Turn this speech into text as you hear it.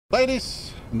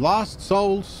Ladies and lost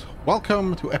souls,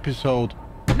 welcome to episode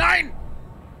 9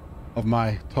 of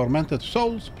my Tormented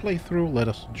Souls playthrough. Let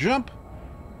us jump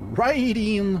right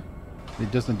in. It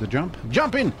doesn't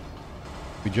jump in.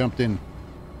 We jumped in.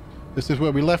 This is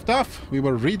where we left off. We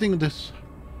were reading the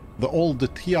old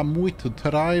Tiamuit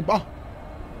tribe. Oh,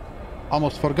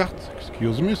 almost forgot.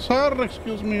 Excuse me, sir.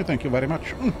 Excuse me. Thank you very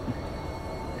much.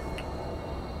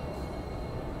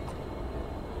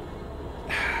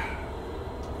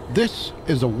 This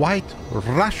is a white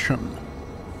Russian.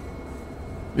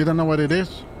 You don't know what it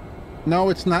is? No,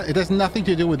 it's not. It has nothing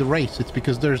to do with race. It's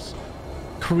because there's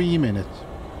cream in it.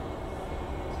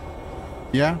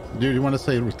 Yeah? Do you want to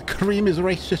say cream is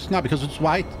racist? Not because it's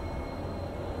white.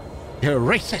 You're a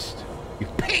racist. You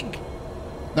pig.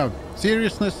 No,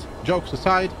 seriousness, jokes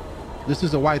aside, this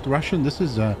is a white Russian. This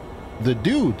is the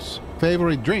dude's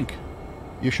favorite drink.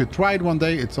 You should try it one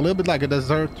day. It's a little bit like a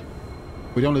dessert.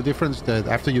 With the only difference that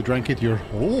after you drink it, you're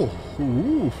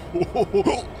you're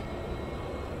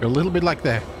a little bit like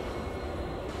that.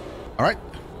 All right.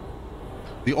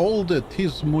 The old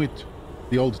Tiamuit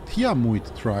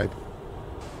tribe.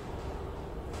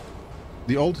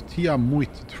 The old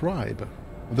Tiamuit tribe.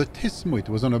 The Tismuit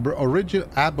was an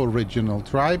aboriginal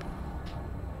tribe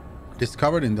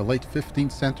discovered in the late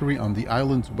 15th century on the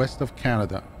islands west of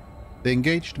Canada. They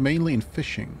engaged mainly in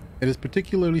fishing. It is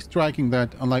particularly striking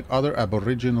that, unlike other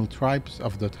aboriginal tribes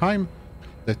of the time,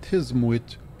 the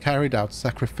Tismuit carried out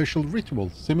sacrificial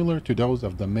rituals similar to those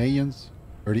of the Mayans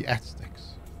or the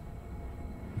Aztecs.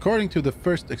 According to the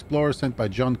first explorer sent by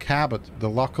John Cabot, the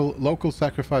local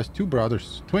sacrificed two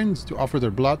brothers, twins, to offer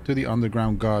their blood to the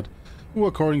underground god, who,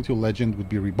 according to legend, would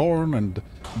be reborn and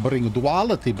bring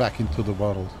duality back into the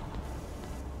world.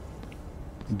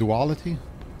 Duality?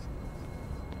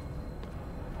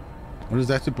 What is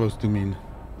that supposed to mean?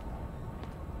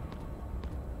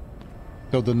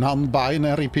 So the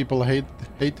non-binary people hate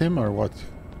him, or what?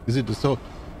 Is it the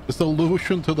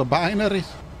solution to the binaries?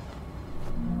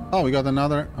 Oh, we got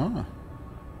another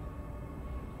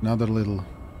little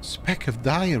speck of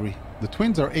diary. The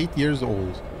twins are 8 years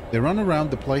old. They run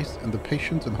around the place, and the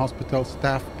patients and hospital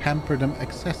staff pamper them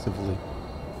excessively.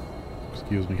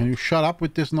 Excuse me, can you shut up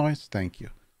with this noise? Thank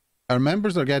you. Our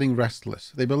members are getting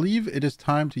restless. They believe it is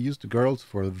time to use the girls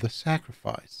for the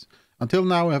sacrifice. Until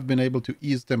now, I have been able to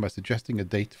ease them by suggesting a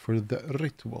date for the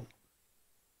ritual.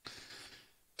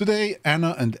 Today,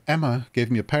 Anna and Emma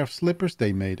gave me a pair of slippers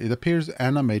they made. It appears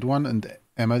Anna made one and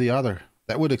Emma the other.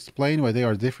 That would explain why they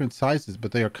are different sizes,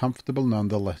 but they are comfortable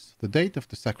nonetheless. The date of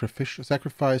the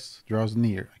sacrifice draws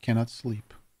near. I cannot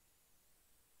sleep.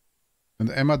 And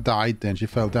Emma died then. She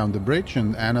fell down the bridge,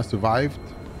 and Anna survived.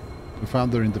 We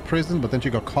found her in the prison, but then she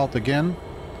got caught again.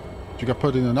 She got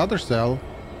put in another cell,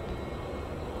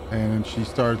 and she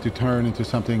started to turn into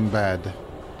something bad.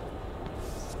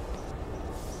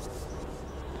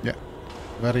 Yeah.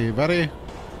 Very, very,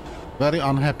 very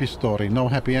unhappy story. No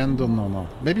happy end. No.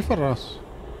 Maybe for us.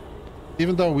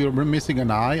 Even though we're missing an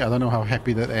eye, I don't know how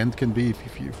happy that end can be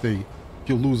if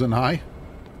you lose an eye.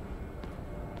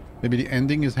 Maybe the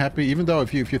ending is happy, even though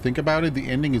if you think about it, the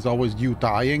ending is always you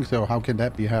dying, so how can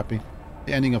that be happy?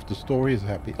 The ending of the story is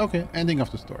happy. Okay, ending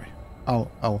of the story. I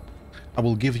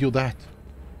will give you that.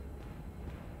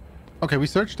 Okay, we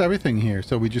searched everything here,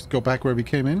 so we just go back where we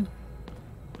came in.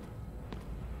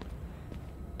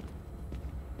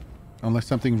 Unless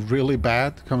something really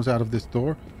bad comes out of this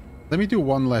door. Let me do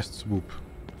one last swoop.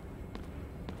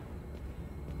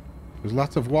 There's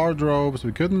lots of wardrobes.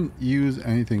 We couldn't use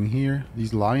anything here.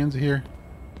 These lions here.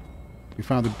 We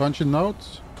found a bunch of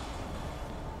notes.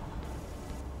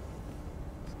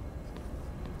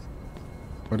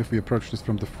 What if we approach this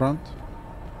from the front?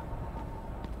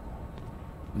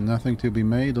 Nothing to be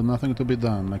made or nothing to be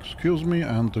done. Excuse me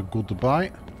and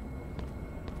goodbye.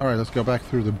 Alright, let's go back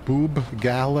through the boob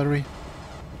gallery.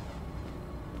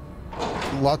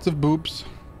 Lots of boobs.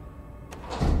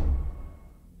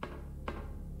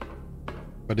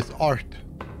 But it's art,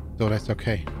 so that's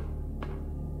okay.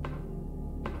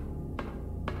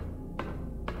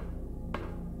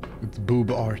 It's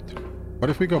boob art. What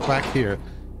if we go back here?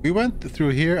 We went through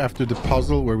here after the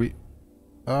puzzle where we...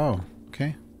 Oh,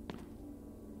 okay.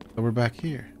 So we're back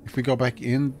here. If we go back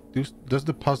in, does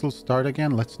the puzzle start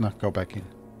again? Let's not go back in.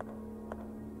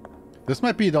 This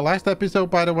might be the last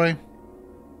episode, by the way.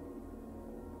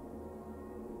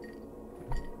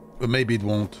 But maybe it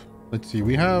won't. Let's see,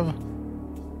 we have...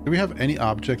 Do we have any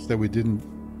objects that we didn't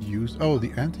use? Oh,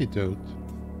 the antidote.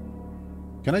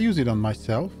 Can I use it on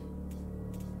myself?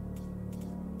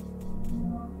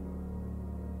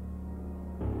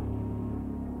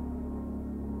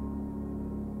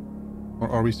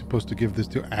 Or are we supposed to give this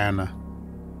to Anna?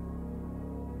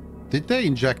 Did they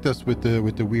inject us with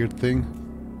the weird thing?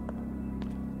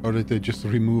 Or did they just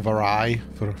remove our eye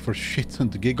for shits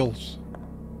and giggles?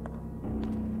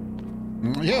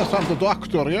 Yes, I'm the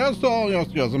doctor. Yes, oh, yes,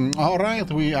 yes. All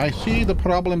right, I see the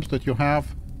problems that you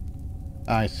have.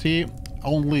 I see.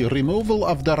 Only removal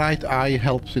of the right eye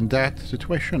helps in that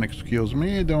situation. Excuse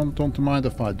me. Don't mind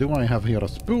if I do. I have here a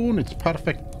spoon. It's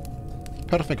perfect.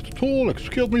 Perfect tool.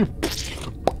 Excuse me.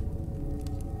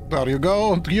 There you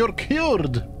go. You're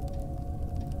cured.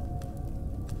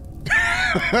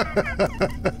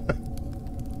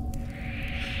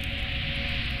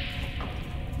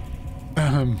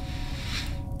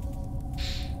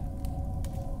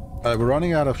 We're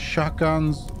running out of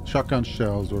shotgun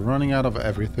shells. We're running out of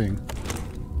everything.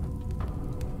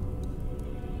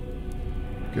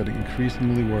 Getting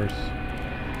increasingly worse.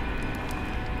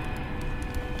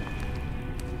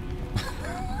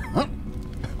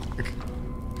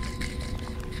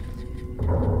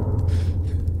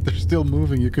 They're still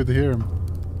moving. You could hear them.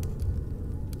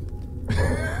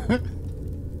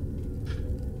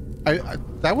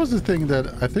 That was the thing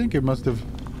that I think it must have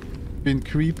been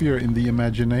creepier in the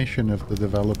imagination of the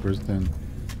developers than...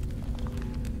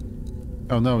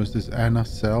 Oh no, is this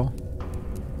Anna's cell?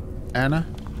 Anna?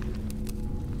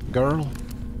 Girl?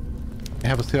 I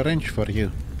have a syringe for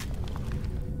you.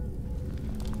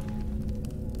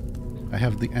 I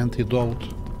have the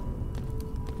antidote.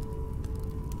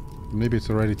 Maybe it's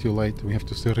already too late. We have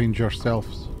to syringe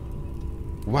ourselves.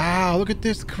 Wow, look at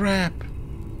this crap!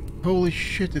 Holy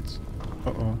shit, it's...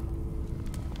 Uh-oh.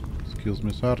 Excuse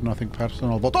me, sir, nothing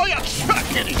personal, but... Oh, yeah! Excuse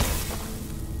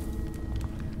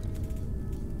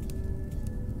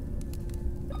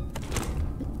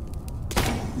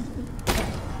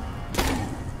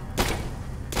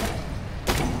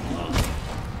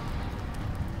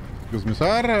me,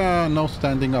 sir, no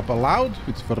standing up allowed.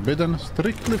 It's forbidden,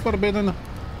 strictly forbidden.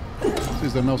 This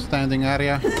is the no standing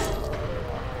area.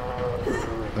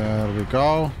 There we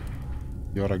go.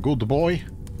 You're a good boy.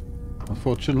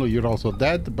 Unfortunately, you're also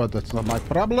dead, but that's not my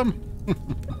problem.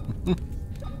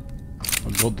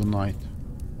 A good night.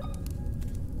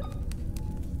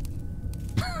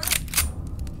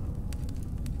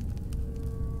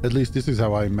 At least this is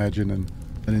how I imagine an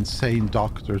insane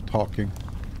doctor talking.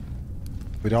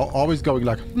 Without always going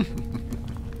like...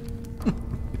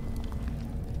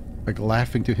 like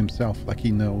laughing to himself, like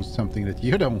he knows something that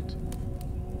you don't.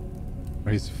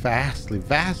 Or he's vastly,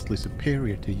 vastly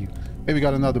superior to you. Maybe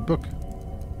got another book.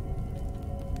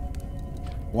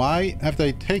 Why have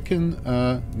they taken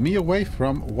me away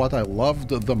from what I loved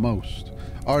the most?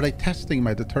 Are they testing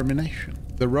my determination?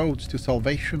 The roads to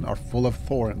salvation are full of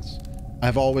thorns.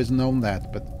 I've always known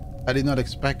that, but I did not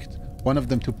expect one of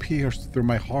them to pierce through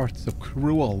my heart so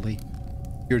cruelly.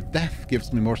 Your death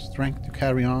gives me more strength to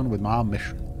carry on with my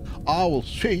mission. I will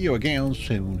see you again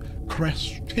soon,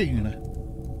 Christina.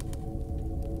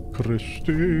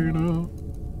 Christina.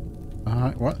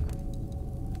 What?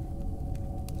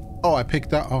 Oh, I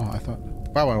picked up. Oh, I thought.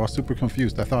 Wow, I was super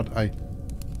confused. I thought I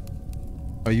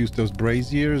used those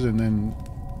braziers and then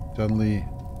suddenly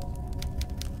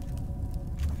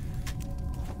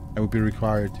I would be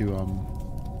required to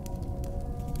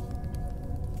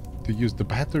use the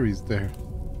batteries there.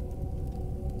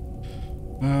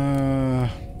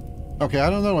 Okay, I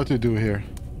don't know what to do here.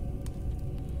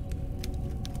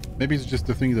 Maybe it's just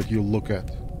the thing that you look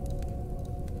at.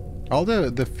 All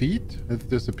the feet have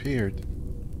disappeared.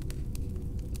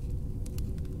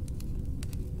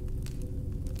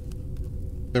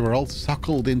 They were all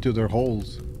suckled into their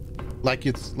holes. Like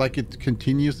it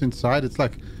continues inside. It's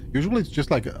like usually it's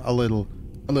just like a little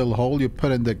hole you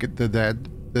put in the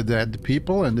dead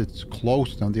people, and it's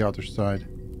closed on the other side.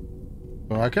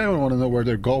 So I kind of want to know where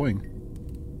they're going.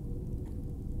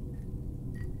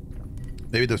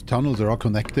 Maybe those tunnels are all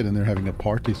connected and they're having a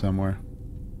party somewhere.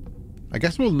 I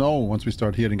guess we'll know once we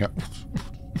start hearing a...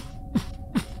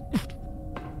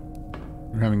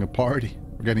 We're having a party.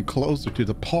 We're getting closer to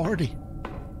the party.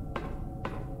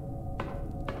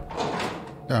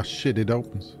 Ah, shit, it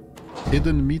opens.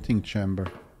 Hidden meeting chamber.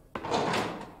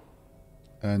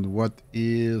 And what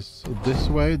is this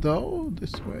way, though?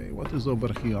 This way. What is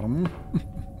over here?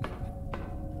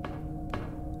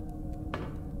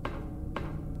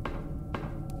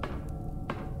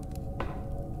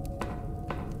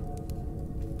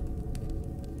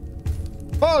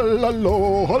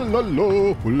 Hallalo,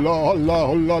 hallalo, hula, halla,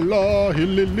 hula, la,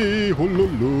 hilili,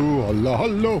 hululu, halla,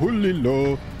 halla,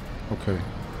 hulilo. Okay.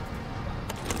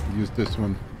 Use this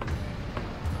one.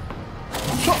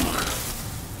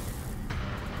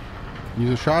 Use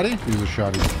a shotty? Use a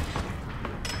shotty.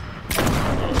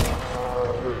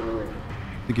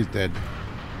 I think he's dead.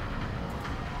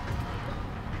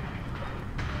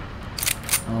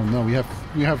 Oh no, we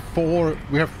have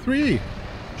 3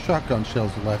 shotgun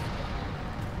shells left.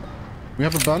 We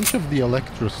have a bunch of the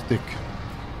electro stick.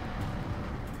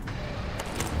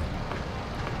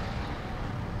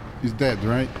 He's dead,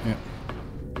 right? Yeah.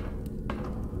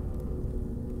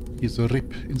 He's a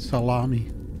rip in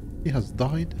salami. He has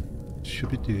died.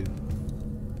 Should we do?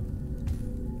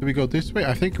 Do we go this way?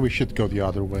 I think we should go the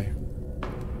other way.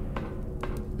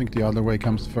 I think the other way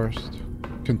comes first.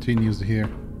 Continues here.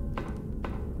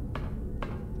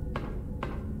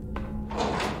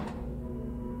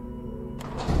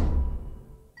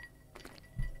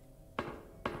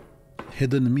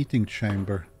 Hidden meeting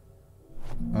chamber.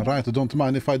 Alright, don't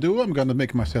mind if I do. I'm gonna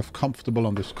make myself comfortable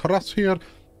on this cross here.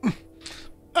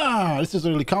 This is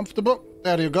really comfortable.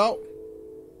 There you go.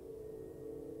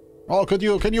 Oh, can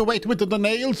you wait with the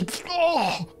nails?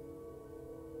 Oh!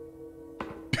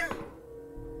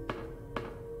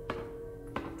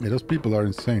 Yeah, those people are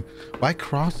insane. Why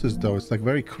crosses though? It's like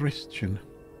very Christian.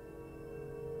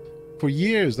 For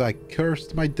years I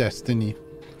cursed my destiny.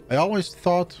 I always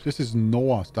thought, this is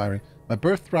Noah's diary, my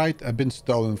birthright had been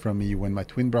stolen from me when my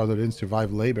twin brother didn't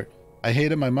survive labor. I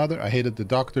hated my mother, I hated the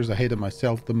doctors, I hated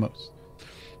myself the most.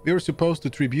 We were supposed to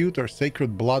tribute our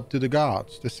sacred blood to the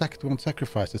gods. The sect won't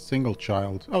sacrifice a single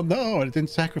child. Oh no, I didn't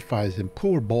sacrifice him,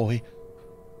 poor boy.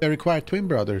 They require twin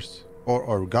brothers, or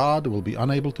our god will be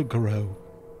unable to grow.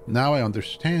 Now I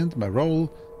understand my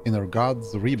role in our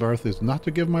god's rebirth is not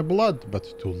to give my blood,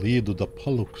 but to lead the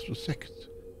Pollux sect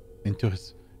into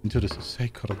this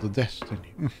sacred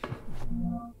destiny.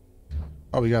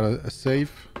 Oh, we got a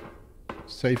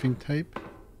saving tape.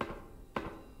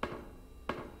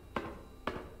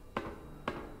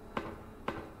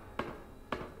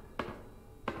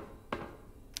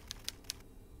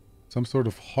 Some sort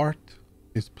of heart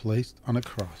is placed on a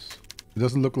cross. It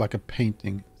doesn't look like a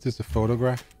painting. Is this a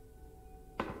photograph?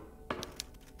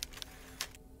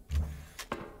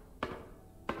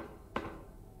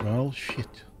 Well,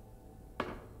 shit.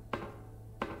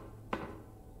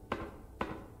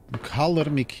 Color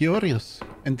me curious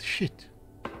and shit.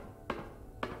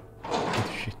 And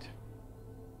shit.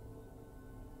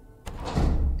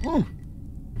 Oh.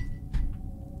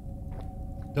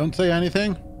 Don't say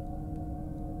anything.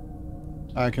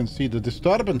 I can see the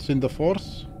disturbance in the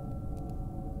force.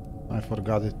 I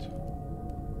forgot it.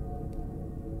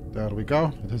 There we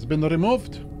go. It has been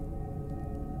removed.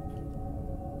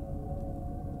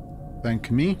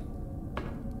 Thank me.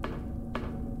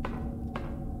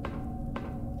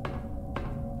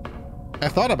 I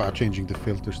thought about changing the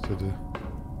filters to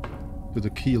the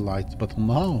key lights, but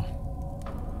no.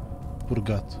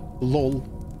 Forgot. LOL.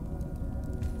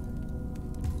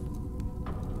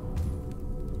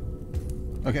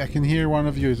 Okay, I can hear one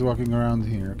of you is walking around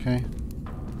here, okay?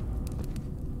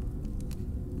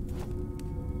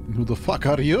 Who the fuck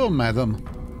are you, madam?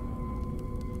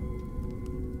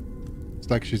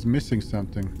 It's like she's missing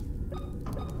something.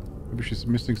 Maybe she's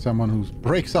missing someone who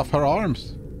breaks off her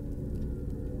arms.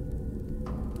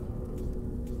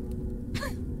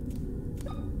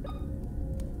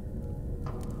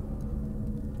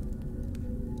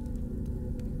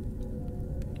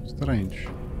 Strange.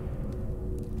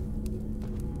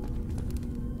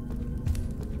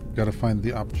 Gotta find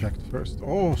the object first.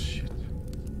 Oh shit.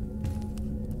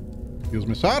 Excuse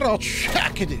me, sir. Oh,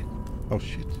 checkity. Oh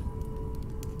shit.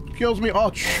 Excuse me.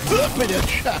 Oh,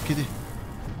 checkity.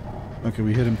 Okay,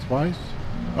 we hit him twice.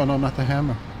 Oh no, not the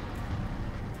hammer.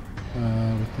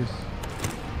 With this.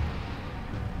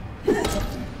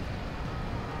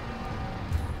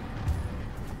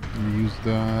 We use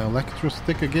the electro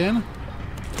stick again.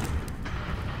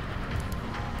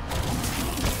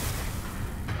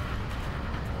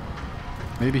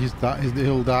 Maybe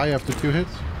he'll die after 2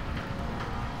 hits.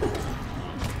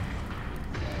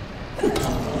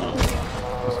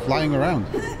 He's flying around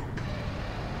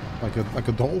like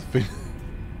a dolphin.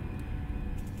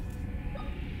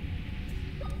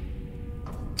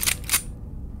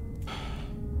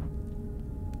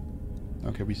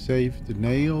 Okay, we saved the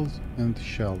nails and the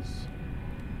shells.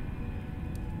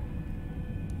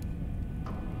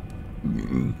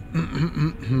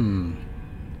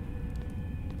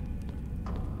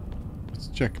 Let's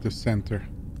check the center.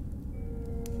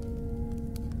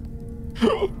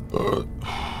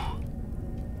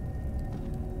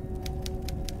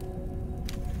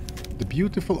 The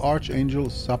beautiful archangel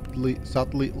subtly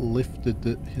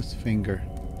lifted his finger.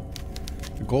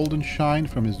 The golden shine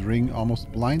from his ring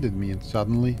almost blinded me, and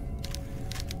suddenly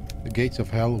the gates of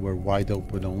hell were wide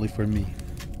open only for me.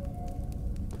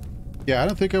 Yeah, I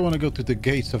don't think I want to go to the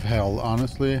gates of hell,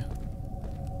 honestly.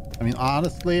 I mean,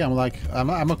 honestly,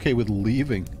 I'm okay with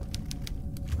leaving.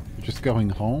 Just going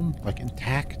home, like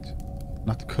intact,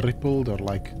 not crippled or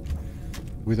like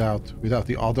without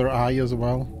the other eye as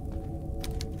well.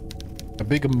 A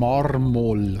big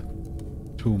marmol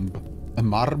tomb. A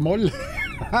marmol?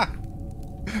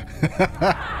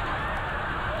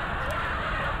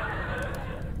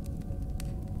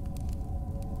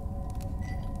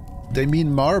 They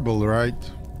mean marble,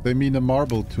 right? They mean a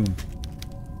marble tomb.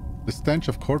 The stench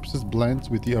of corpses blends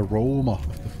with the aroma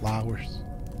of the flowers.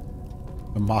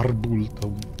 A marble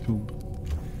tomb.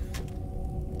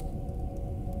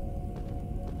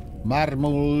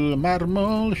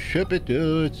 Marble, ship it,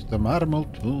 it's the marble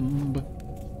tomb.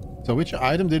 So which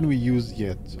item didn't we use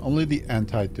yet? Only the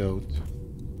antidote.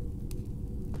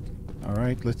 All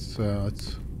right, let's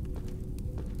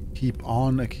keep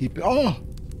on. Oh!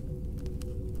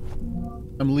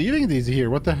 I'm leaving these here.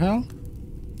 What the hell?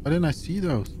 Why didn't I see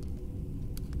those?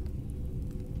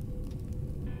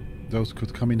 Those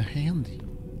could come in handy.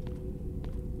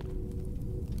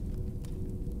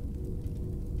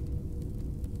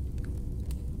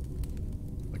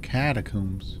 The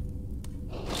catacombs.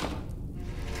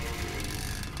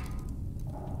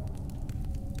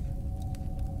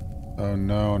 Oh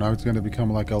no, now it's gonna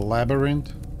become like a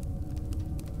labyrinth.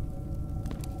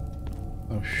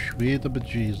 Oh sweet but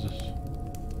Jesus.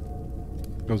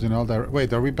 Goes in all directions.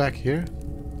 Wait, are we back here?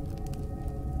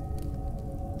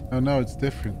 Oh no, it's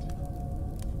different.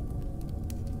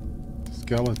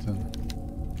 Skeleton.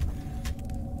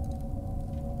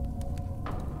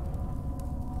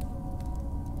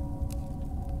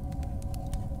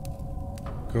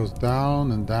 Goes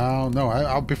down and down.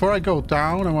 No, before I go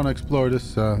down, I want to explore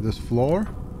this this floor,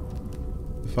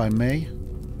 if I may.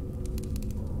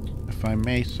 If I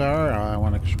may, sir, I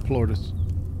want to explore this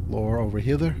floor over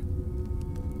hither,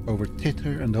 over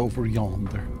thither, and over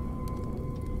yonder.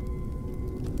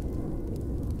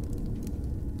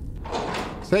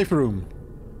 Safe room.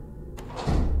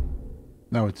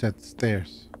 No, it's at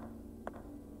stairs.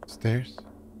 Stairs?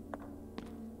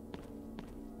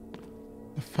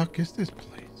 The fuck is this place?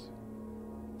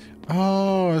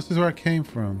 Oh, this is where I came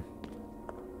from.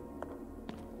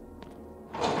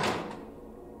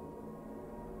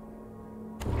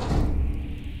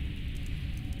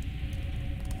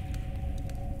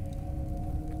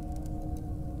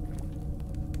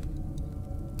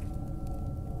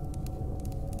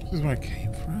 This is where I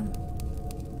came from?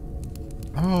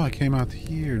 Oh, I came out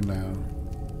here now.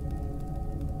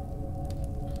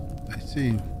 I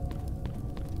see.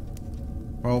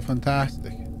 Well,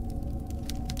 fantastic.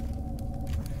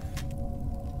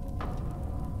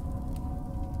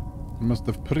 He must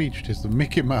have preached his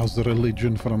Mickey Mouse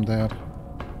religion from there.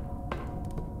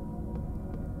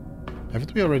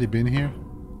 Haven't we already been here?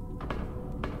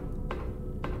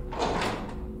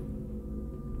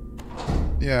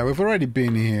 Yeah, we've already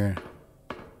been here.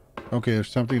 Okay,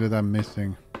 there's something that I'm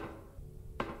missing.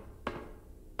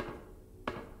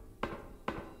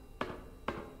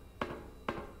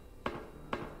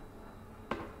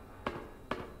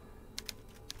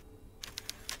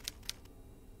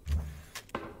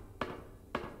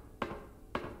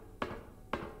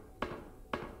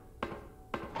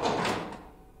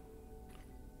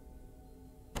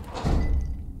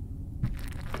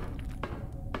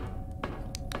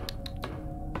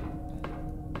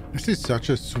 This is such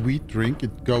a sweet drink.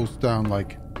 It goes down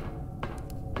like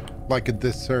a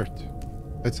dessert.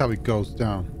 That's how it goes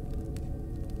down.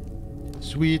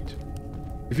 Sweet.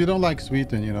 If you don't like sweet,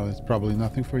 then you know it's probably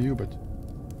nothing for you, but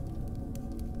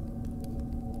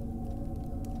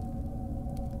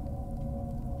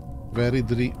very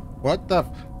what the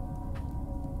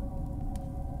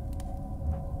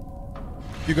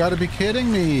you gotta be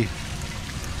kidding me.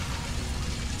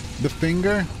 The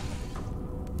finger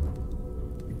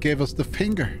gave us the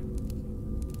finger.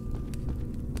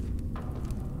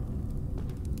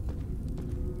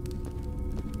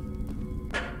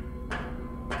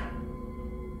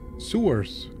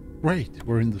 Sewers. Great,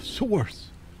 we're in the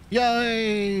sewers.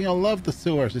 Yay! I love the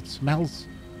sewers. It smells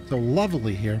so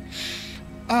lovely here.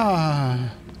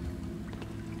 Ah,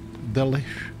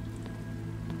 delish.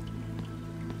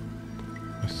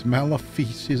 The smell of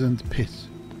feces and piss.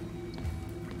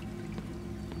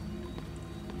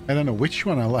 I don't know which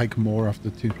one I like more of the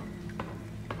two.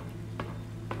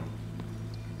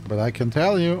 But I can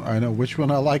tell you, I know which one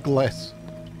I like less.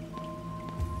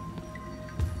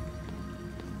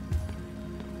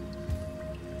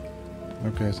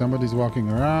 Okay, somebody's walking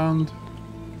around.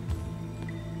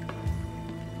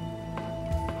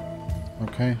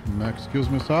 Okay, excuse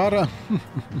me, sir.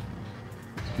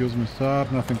 Excuse me, sir.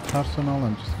 Nothing personal.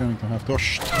 I'm just going to have to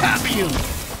stab you.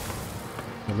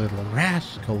 You little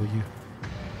rascal, you.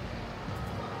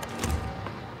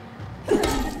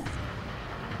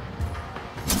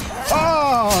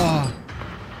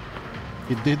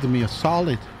 He did me a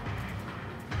solid.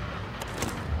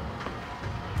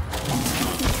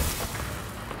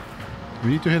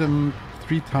 We need to hit him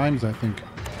 3 times, I think.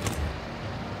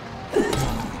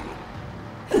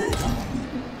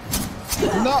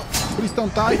 No! Please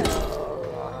don't die!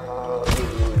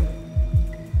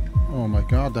 Oh my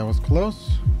god, that was close.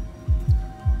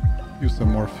 Use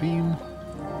some morphine.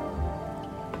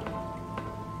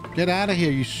 Get out of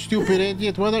here, you stupid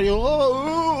idiot! What are you?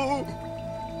 Oh!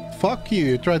 Fuck you!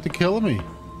 You tried to kill me.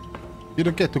 You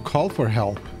don't get to call for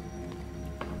help.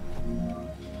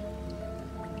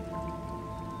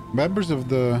 Members of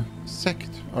the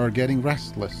sect are getting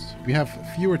restless. We have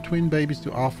fewer twin babies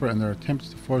to offer, and their attempts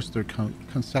to force their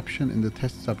conception in the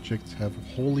test subjects have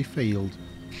wholly failed.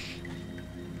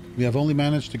 We have only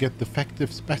managed to get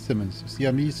defective specimens,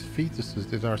 Siamese fetuses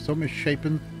that are so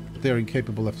misshapen that they are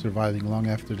incapable of surviving long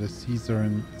after the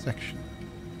Caesarean section.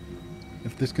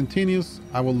 If this continues,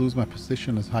 I will lose my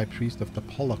position as High Priest of the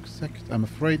Pollock sect. I'm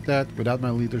afraid that, without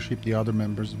my leadership, the other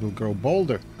members will grow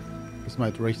bolder. This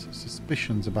might raise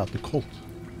suspicions about the cult.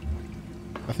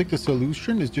 I think the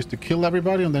solution is just to kill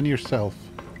everybody and then yourself.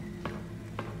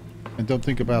 And don't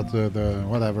think about the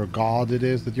whatever god it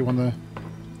is that you want to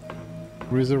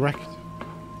resurrect.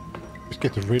 Just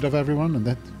get rid of everyone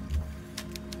and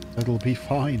that'll be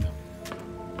fine.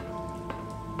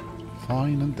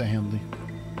 Fine and dandy.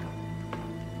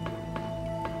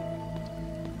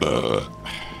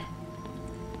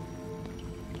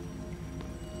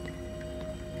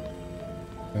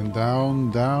 And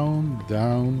down, down,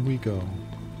 down we go.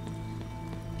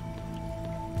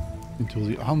 Into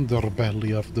the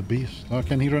underbelly of the beast. I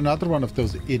can hear another one of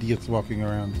those idiots walking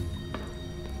around.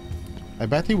 I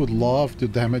bet he would love to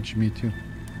damage me too.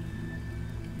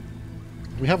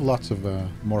 We have lots of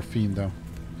morphine though.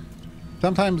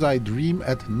 Sometimes I dream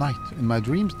at night. In my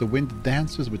dreams the wind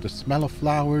dances with the smell of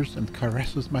flowers and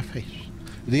caresses my face.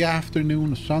 The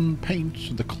afternoon sun paints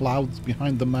the clouds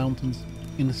behind the mountains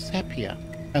in sepia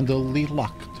and the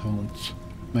lilac tones.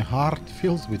 My heart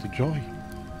fills with joy.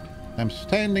 I'm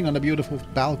standing on a beautiful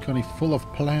balcony full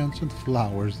of plants and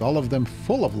flowers, all of them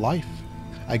full of life.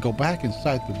 I go back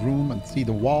inside the room and see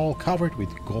the wall covered with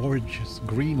gorgeous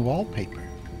green wallpaper.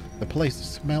 The place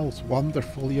smells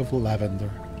wonderfully of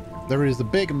lavender. There is a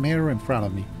big mirror in front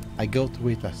of me. I go to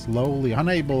it slowly,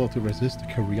 unable to resist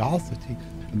curiosity,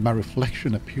 and my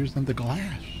reflection appears in the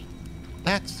glass.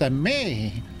 That's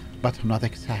me! But not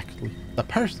exactly. The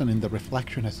person in the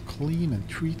reflection has clean and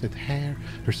treated hair.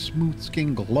 Her smooth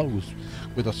skin glows.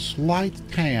 With a slight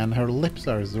tan, her lips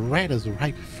are as red as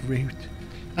ripe fruit.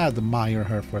 I admire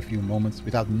her for a few moments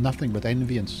without nothing but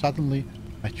envy, and suddenly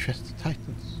my chest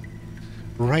tightens.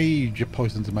 Rage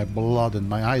poisons my blood and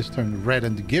my eyes turn red,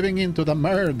 and giving in to the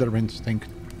murder instinct,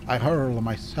 I hurl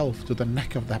myself to the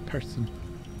neck of that person.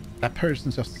 That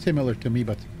person so similar to me,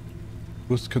 but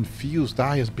whose confused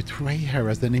eyes betray her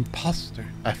as an imposter.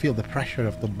 I feel the pressure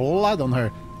of the blood on her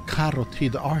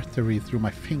carotid artery through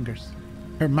my fingers.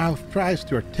 Her mouth tries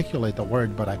to articulate a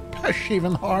word, but I push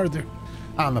even harder.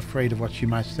 I'm afraid of what she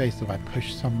might say, so I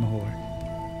push some more.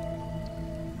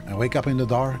 I wake up in the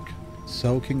dark,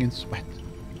 soaking in sweat.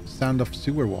 The sound of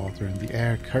sewer water and the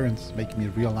air currents make me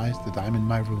realize that I'm in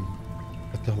my room.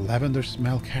 But the lavender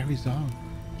smell carries on,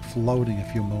 floating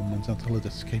a few moments until it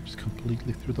escapes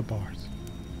completely through the bars.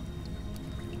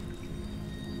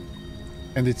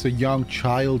 And it's a young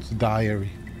child's diary.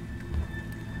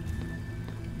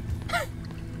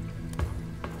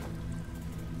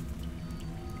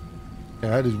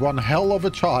 That is one hell of a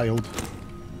child.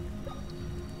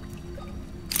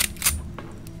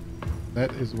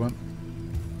 That is one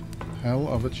hell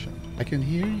of a child. I can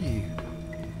hear you.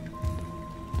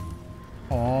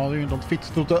 Oh, you don't fit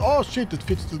through the... Oh shit, it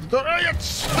fits through the door. Oh,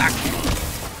 fuck!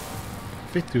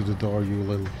 Fit through the door, you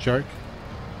little jerk.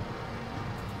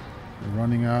 You're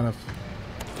running out of...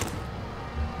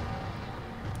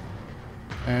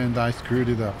 And I screwed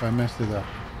it up. I messed it up.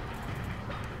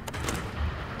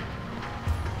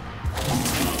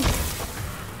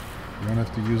 I'm gonna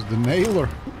have to use the nailer.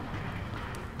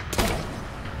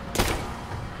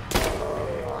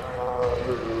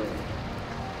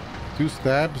 Two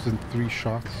stabs and 3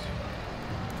 shots.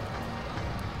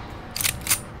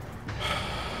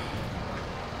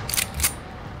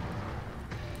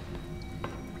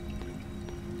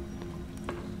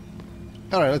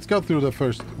 Alright, let's go through the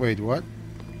first... Wait, what?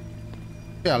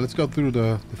 Yeah, let's go through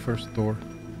the first door.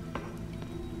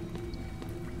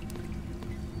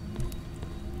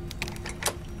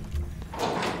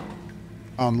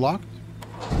 Unlocked.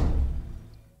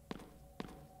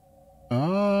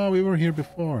 Oh, we were here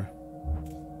before.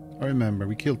 I remember,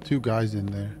 we killed 2 guys in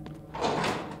there.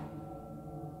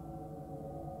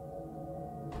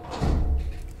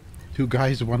 2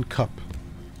 guys, 1 cup.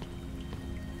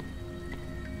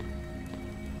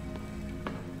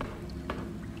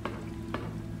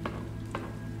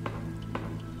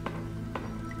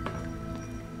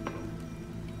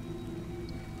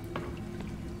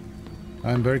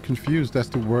 I'm very confused as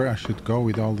to where I should go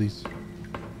with all these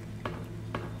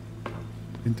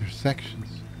intersections.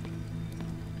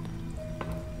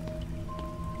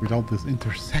 With all this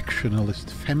intersectionalist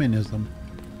feminism.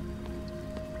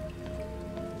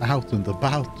 Out and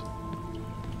about.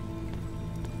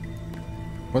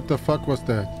 What the fuck was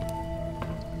that?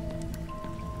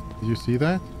 Did you see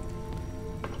that?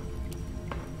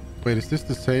 Wait, is this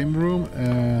the same room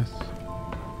as...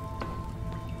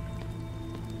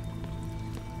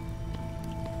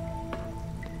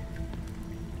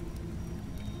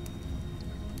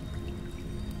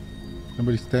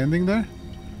 Somebody standing there?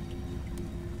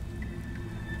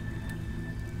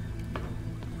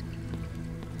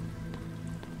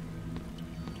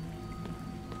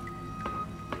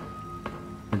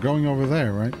 We're going over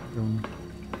there, right?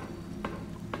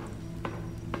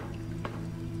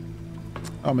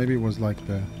 Oh, maybe it was like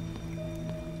the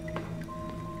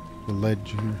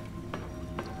ledge here.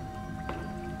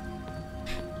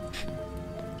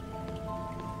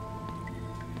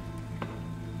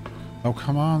 Oh,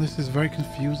 come on, this is very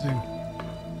confusing.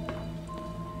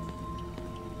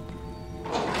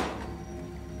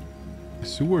 A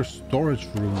sewer storage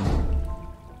room.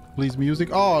 Please, music.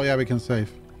 Oh, yeah, we can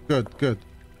save. Good, good.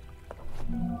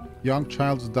 Young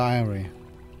child's diary.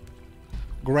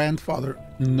 Grandfather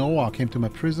Noah came to my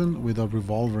prison with a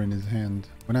revolver in his hand.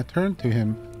 When I turned to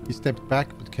him, he stepped back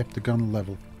but kept the gun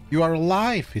level. "You are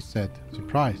alive," he said,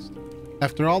 surprised.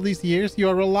 "After all these years, you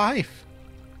are alive."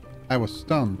 I was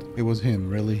stunned. It was him,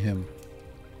 really him.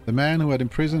 The man who had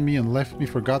imprisoned me and left me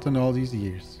forgotten all these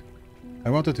years. I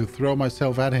wanted to throw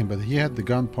myself at him, but he had the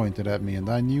gun pointed at me, and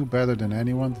I knew better than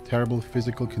anyone the terrible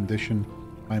physical condition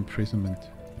my imprisonment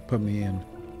put me in.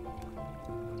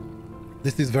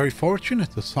 "This is very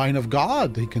fortunate, a sign of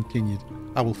God," he continued.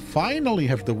 "I will finally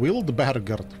have the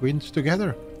Wildberger twins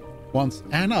together. Once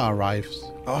Anna arrives..."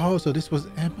 Oh, so this was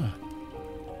Emma.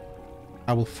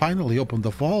 "I will finally open the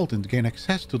vault and gain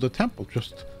access to the temple.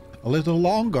 Just a little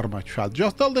longer, my child.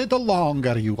 Just a little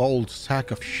longer, you old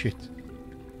sack of shit."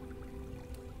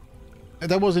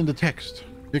 That was in the text.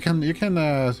 You can you can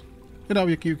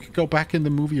go back in the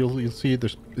movie. You'll see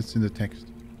it's in the text.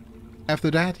 After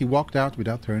that, he walked out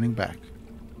without turning back.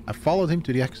 I followed him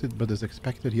to the exit, but as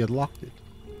expected, he had locked it.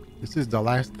 This is the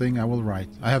last thing I will write.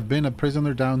 I have been a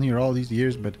prisoner down here all these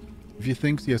years, but if he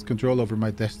thinks he has control over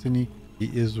my destiny, he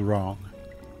is wrong.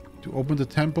 To open the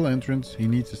temple entrance, he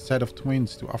needs a set of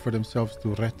twins to offer themselves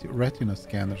to retina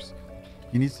scanners.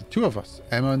 He needs the 2 of us,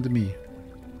 Emma and me.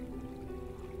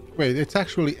 Wait, it's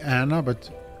actually Anna, but...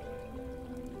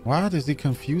 What? Is he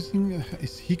confusing?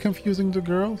 Is he confusing the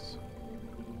girls?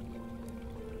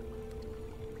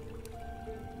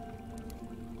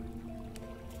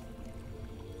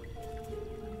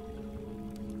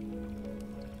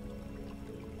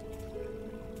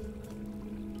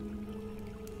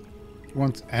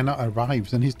 Once Anna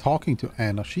arrives, and he's talking to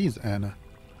Anna. She's Anna.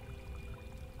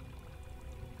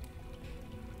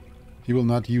 He will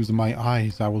not use my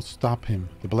eyes. I will stop him.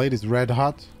 The blade is red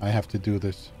hot. I have to do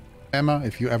this. Emma,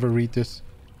 if you ever read this,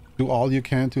 do all you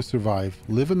can to survive.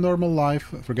 Live a normal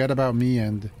life. Forget about me,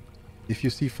 and if you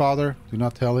see Father, do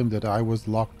not tell him that I was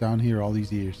locked down here all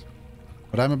these years.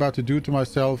 What I'm about to do to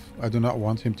myself, I do not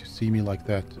want him to see me like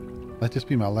that. Let this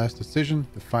be my last decision,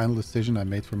 the final decision I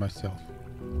made for myself.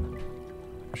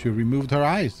 She removed her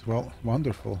eyes. Well,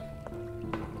 wonderful.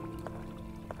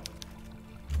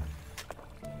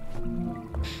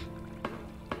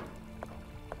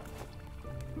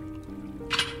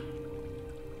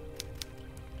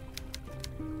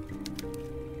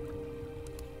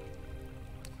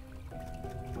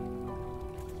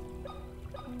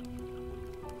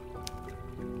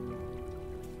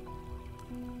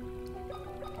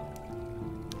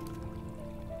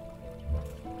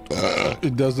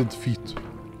 It doesn't fit.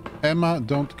 Emma,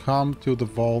 don't come to the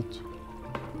vault.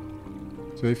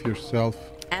 Save yourself.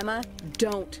 Emma,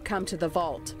 don't come to the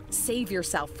vault. Save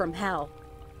yourself from hell.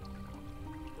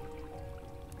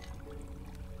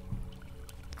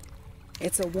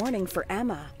 It's a warning for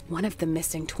Emma, one of the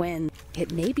missing twins.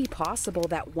 It may be possible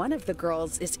that one of the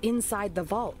girls is inside the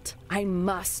vault. I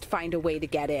must find a way to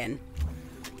get in.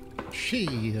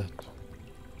 Shit.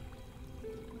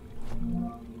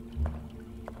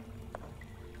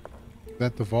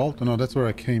 That the vault? Oh, no, that's where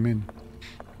I came in.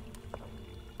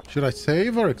 Should I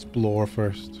save or explore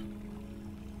first?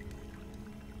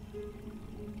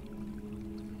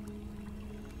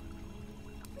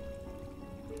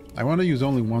 I want to use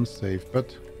only one save,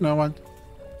 but you know what?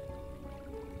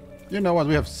 You know what?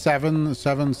 We have seven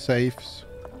safes.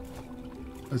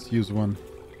 Let's use one.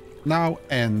 Now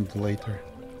and later.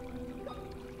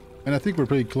 And I think we're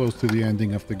pretty close to the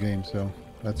ending of the game, so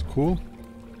that's cool.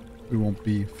 We won't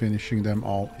be finishing them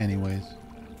all anyways.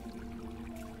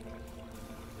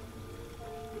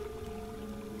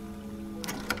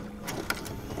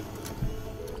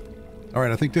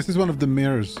 Alright, I think this is one of the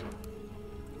mirrors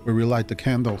where we light the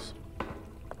candles.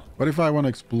 What if I want to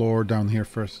explore down here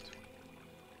first?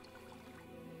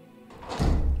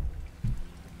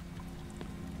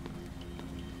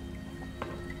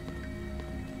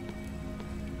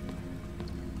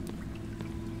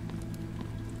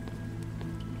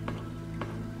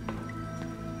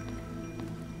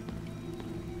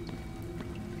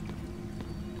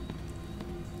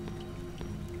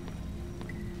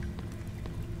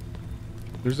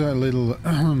 There's a little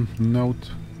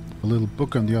note, a little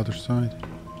book on the other side.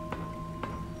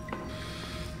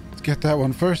 Let's get that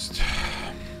one first.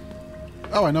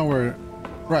 Oh, I know where...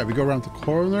 Right, we go around the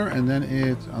corner and then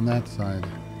it's on that side.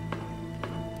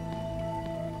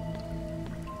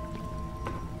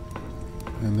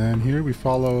 And then here we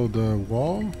follow the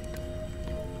wall.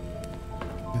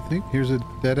 I think here's a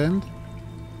dead end.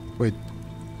 Wait.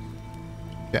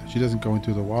 Yeah, she doesn't go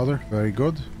into the water. Very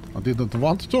good. I didn't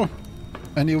want to.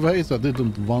 Anyways, I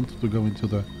didn't want to go into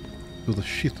the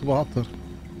shit water.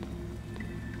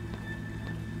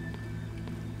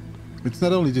 It's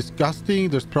not only disgusting,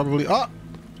 there's probably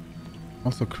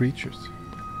also creatures.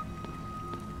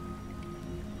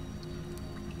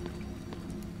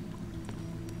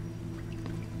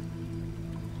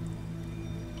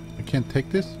 I can't take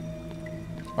this?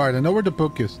 Alright, I know where the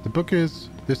book is. The book is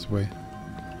this way.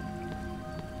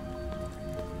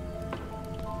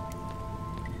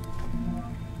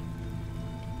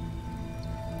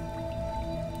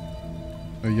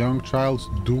 A young child's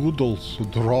doodles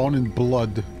drawn in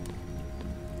blood.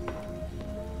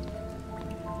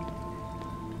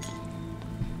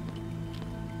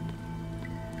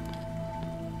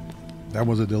 That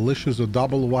was a delicious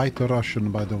double white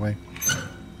Russian, by the way.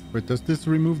 Wait, does this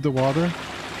remove the water?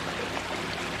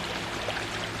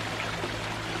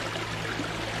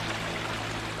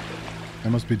 That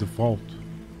must be the fault.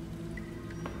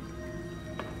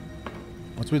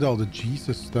 What's with all the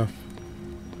Jesus stuff?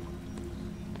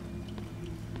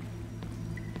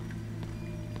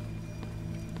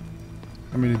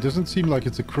 I mean, it doesn't seem like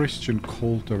it's a Christian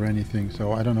cult or anything,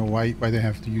 so I don't know why they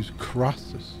have to use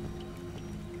crosses.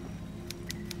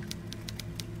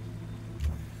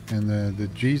 And the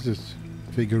Jesus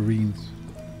figurines.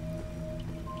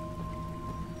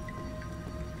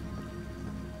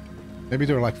 Maybe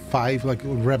they're like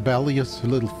rebellious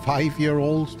little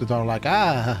 5-year-olds that are like,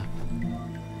 I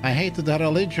hated the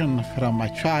religion from my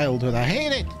childhood. I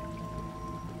hate it!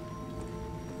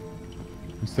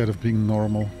 Instead of being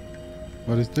normal.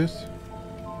 What is this?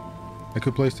 I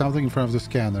could place something in front of the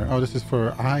scanner. Oh, this is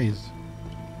for eyes.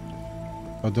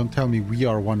 Oh, don't tell me we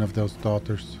are one of those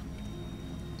daughters.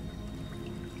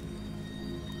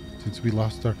 Since we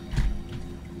lost her.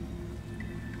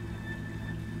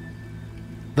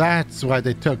 That's why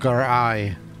they took our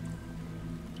eye.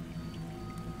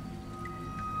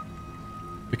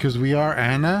 Because we are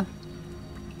Anna?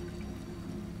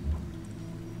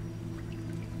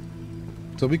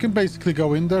 So we can basically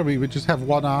go in there. We would just have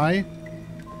one eye.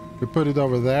 We put it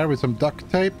over there with some duct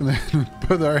tape and then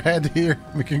put our head here.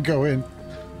 We can go in.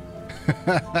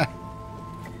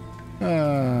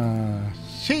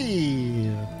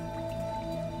 Shit.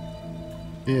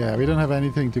 Yeah, we don't have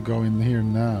anything to go in here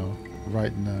now.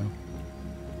 Right now.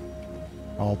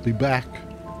 I'll be back.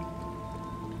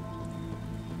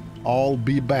 I'll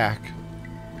be back.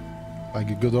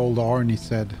 Like a good old Arnie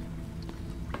said.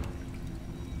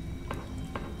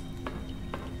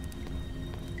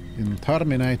 In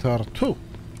Terminator 2.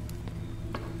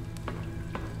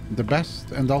 The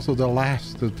best and also the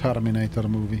last Terminator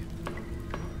movie.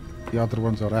 The other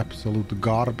ones are absolute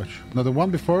garbage. Now the one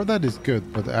before that is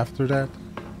good, but after that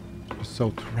is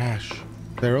so trash.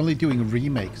 They're only doing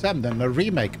remakes. And then a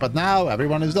remake, but now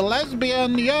everyone is a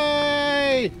lesbian.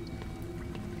 Yay!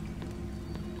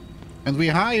 And we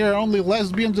hire only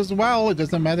lesbians as well. It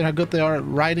doesn't matter how good they are at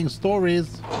writing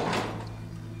stories.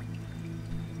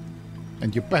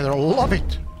 And you better love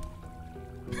it.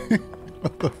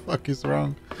 What the fuck is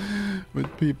wrong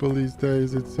with people these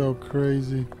days? It's so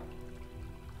crazy.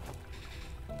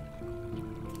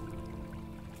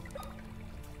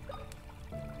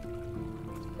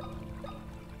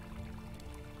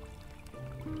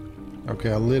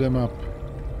 Okay, I lit him up.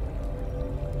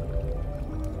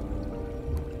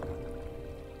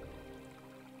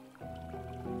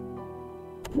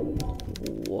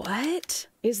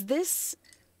 this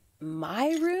my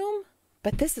room?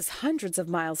 But this is hundreds of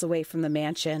miles away from the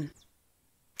mansion.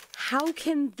 How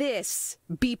can this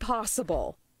be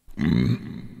possible?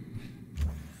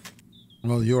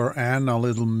 Well, you're Anna,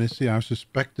 little missy. I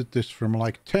suspected this from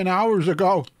like 10 hours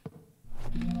ago.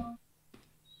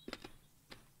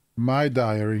 My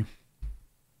diary.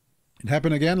 It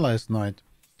happened again last night.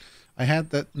 I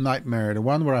had that nightmare, the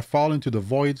one where I fall into the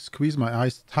void, squeeze my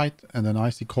eyes tight, and an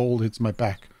icy cold hits my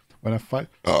back. When I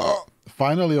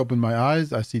finally open my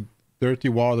eyes, I see dirty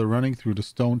water running through the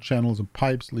stone channels and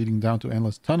pipes leading down to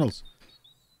endless tunnels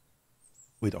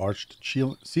with arched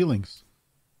ceilings.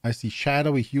 I see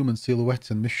shadowy human silhouettes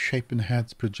and misshapen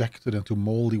heads projected into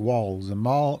moldy walls. A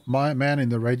my man in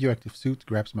the radioactive suit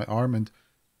grabs my arm and,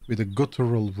 with a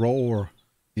guttural roar,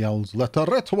 yells, "Let the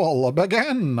ritual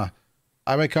begin!"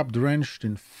 I wake up drenched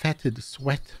in fetid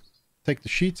sweat, take the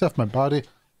sheets off my body,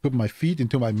 put my feet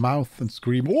into my mouth and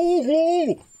scream,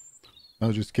 "Oh!"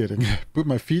 No, just kidding. Put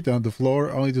my feet on the floor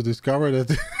only to discover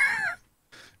that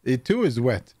it too is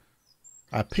wet.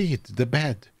 I peed the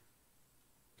bed.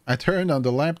 I turned on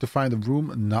the lamp to find a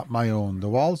room not my own. The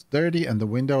walls dirty and the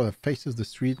window that faces the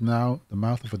street now, the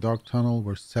mouth of a dark tunnel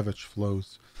where sewage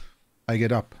flows. I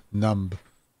get up, numb.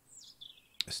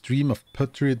 A stream of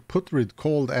putrid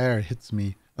cold air hits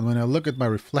me, and when I look at my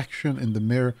reflection in the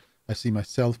mirror, I see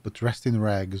myself but dressed in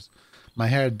rags. My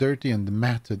hair dirty and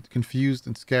matted, confused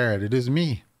and scared. It is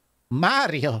me,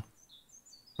 Mario!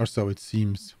 Or so it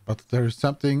seems, but there is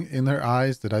something in her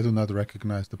eyes that I do not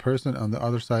recognize. The person on the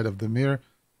other side of the mirror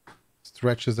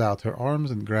stretches out her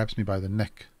arms and grabs me by the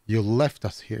neck. "You left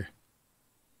us here."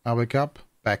 I wake up,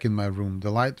 back in my room.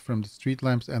 The light from the street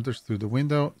lamps enters through the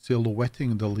window,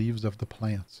 silhouetting the leaves of the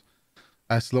plants.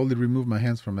 I slowly remove my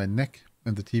hands from my neck,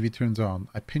 and the TV turns on.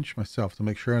 I pinch myself to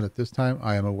make sure that this time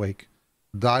I am awake.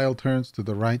 The dial turns to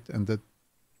the right and the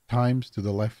times to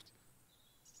the left.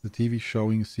 The TV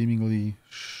showing seemingly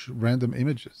random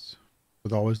images,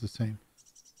 but always the same.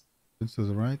 Turns to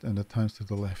the right and the times to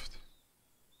the left.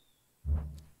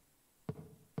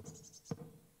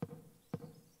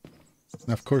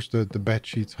 And of course the bed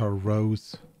sheets are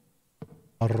rose.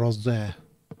 Rosé.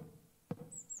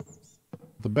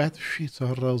 The bed sheets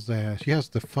are rosé. She has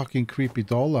the fucking creepy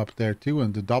doll up there too,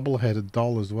 and the double-headed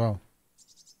doll as well.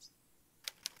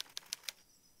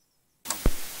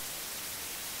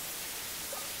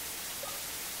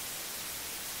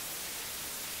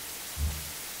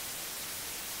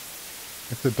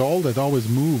 It's the doll that always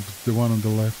moves, the one on the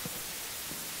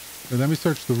left. But let me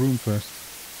search the room first.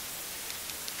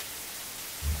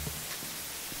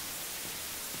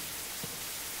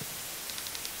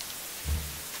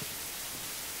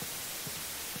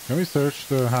 Can we search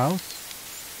the house?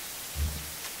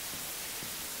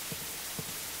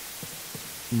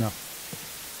 No.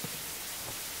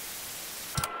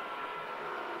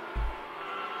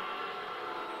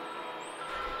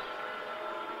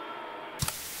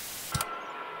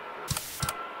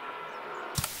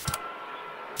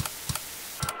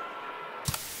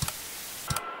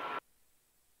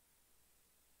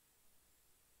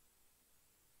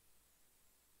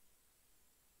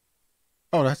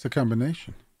 Oh, that's the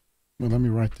combination. Well, let me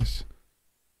write this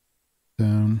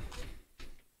down.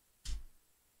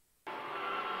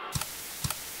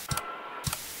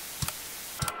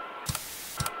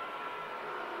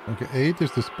 Okay, 8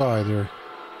 is the spider.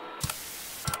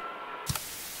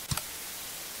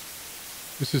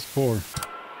 This is 4.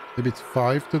 Maybe it's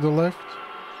 5 to the left?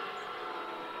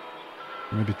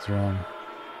 Maybe it's wrong.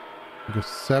 Because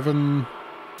 7...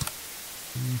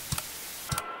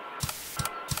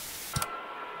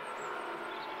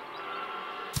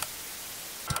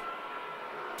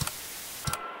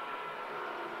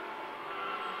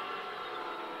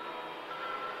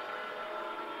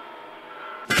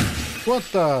 What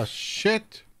the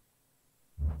shit?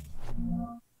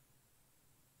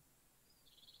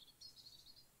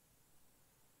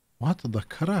 What the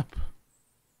crap?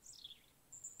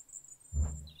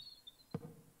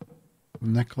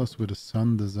 Necklace with a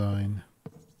sun design.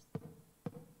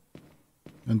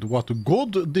 And what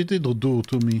good did it do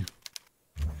to me?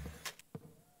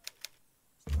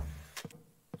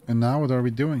 And now what are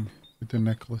we doing with the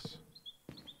necklace?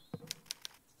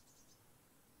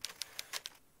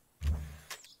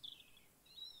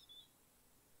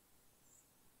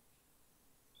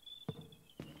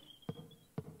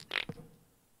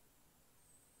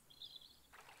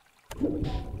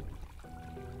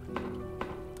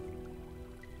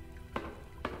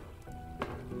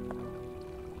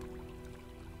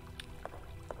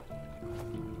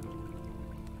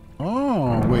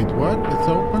 Oh, wait, what? It's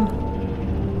open?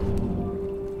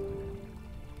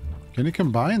 Can you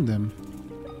combine them?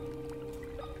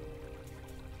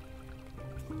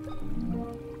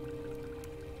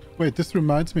 Wait, this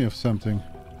reminds me of something.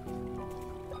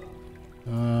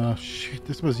 Shit,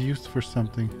 this was used for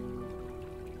something.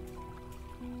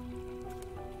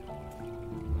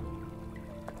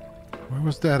 Where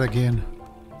was that again?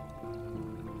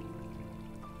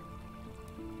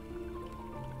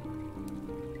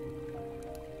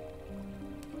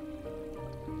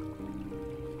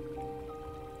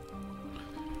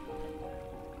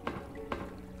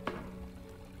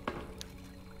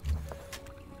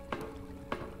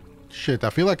 Shit, I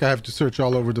feel like I have to search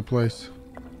all over the place.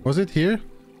 Was it here?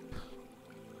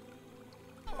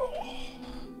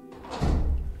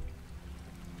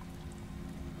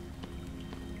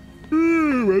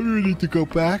 Maybe we need to go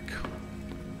back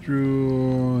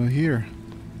through here.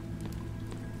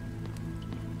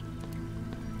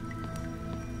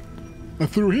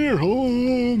 Through here?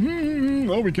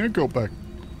 Oh, we can't go back.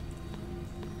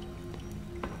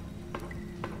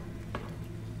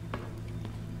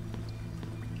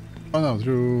 Oh no,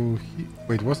 through here.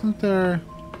 Wait, wasn't there?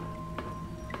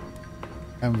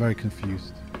 I'm very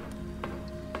confused.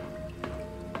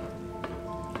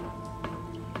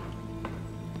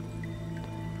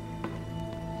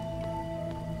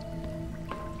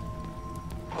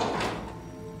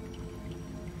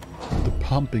 The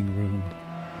pumping room.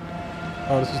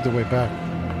 Oh, this is the way back.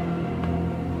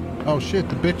 Oh shit,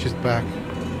 the bitch is back.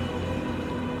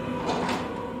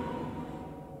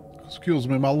 Excuse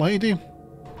me, my lady.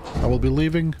 I will be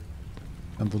leaving,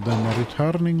 and then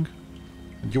returning,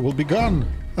 and you will be gone.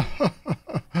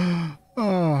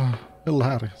 Ah,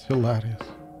 hilarious, hilarious.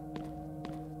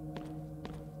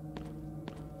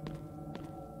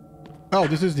 Oh,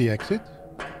 this is the exit.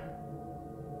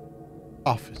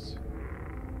 Office.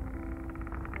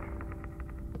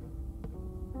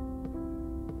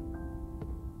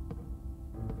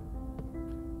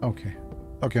 Okay.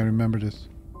 Okay, I remember this.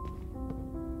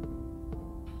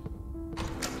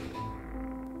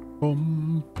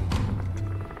 Boom.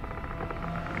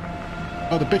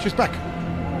 Oh, the bitch is back.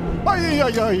 Ay,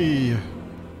 ay, ay.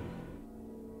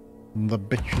 The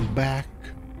bitch is back.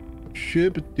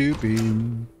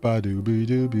 Shibba-doobie,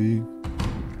 ba-doobie-doobie.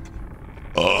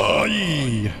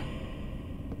 Ay.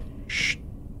 Shh.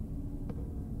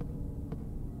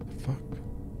 Fuck.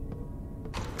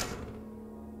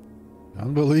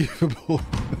 Unbelievable.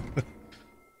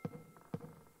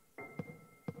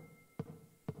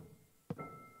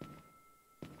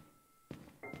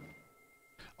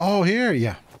 Oh, here,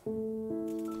 yeah.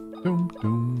 Dum,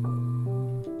 dum.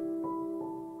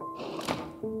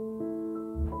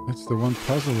 That's the one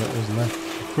puzzle that was left.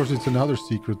 Of course, it's another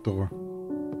secret door.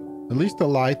 At least the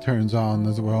light turns on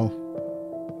as well.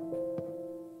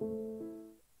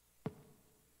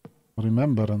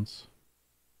 Remembrance.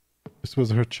 This was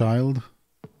her child.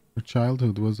 Her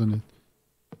childhood, wasn't it?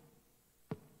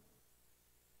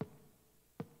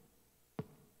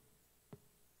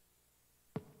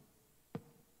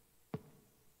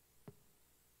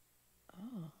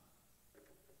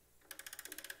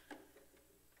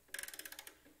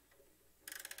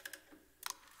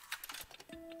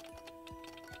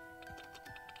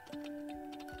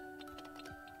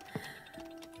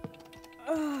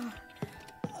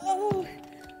 Oh,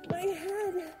 my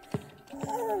head.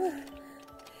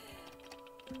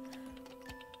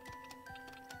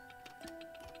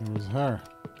 It was her.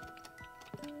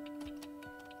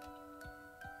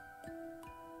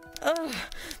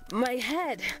 My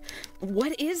head.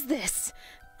 What is this?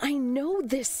 I know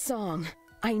this song.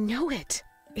 I know it.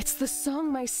 It's the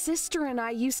song my sister and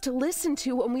I used to listen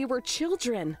to when we were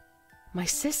children. My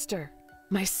sister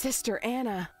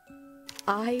Anna.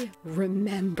 I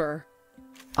remember.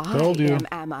 Told you. I am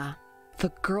Emma, the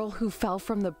girl who fell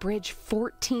from the bridge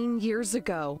 14 years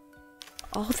ago.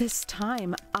 All this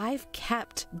time, I've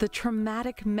kept the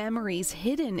traumatic memories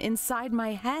hidden inside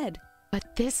my head,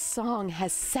 but this song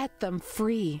has set them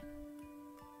free.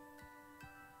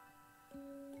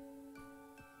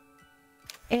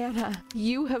 Anna,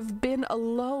 you have been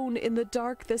alone in the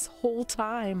dark this whole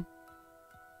time.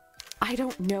 I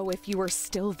don't know if you are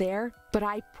still there, but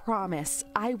I promise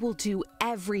I will do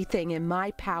everything in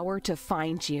my power to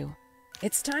find you.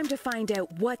 It's time to find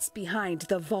out what's behind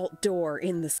the vault door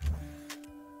in the...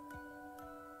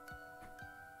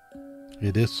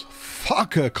 It is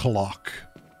fuck o'clock.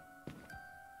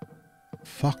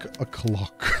 Fuck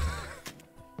o'clock.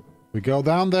 We go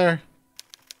down there.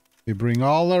 We bring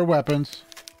all our weapons.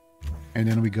 And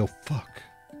then we go fuck.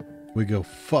 We go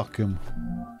fuck him.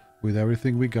 With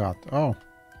everything we got. Oh.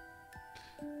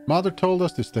 Mother told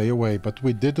us to stay away, but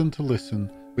we didn't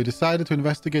listen. We decided to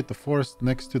investigate the forest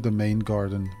next to the main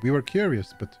garden. We were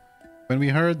curious, but When we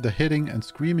heard the hitting and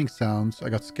screaming sounds, I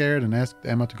got scared and asked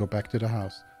Emma to go back to the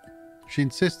house. She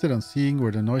insisted on seeing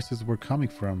where the noises were coming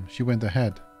from. She went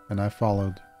ahead, and I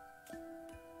followed.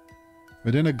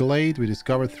 Within a glade, we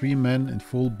discovered 3 men in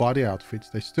full body outfits.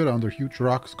 They stood under huge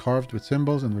rocks carved with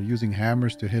symbols and were using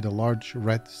hammers to hit a large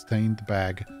red-stained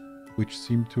bag, which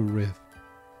seemed to writhe.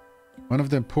 One of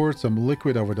them poured some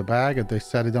liquid over the bag and they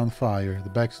set it on fire. The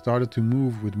bag started to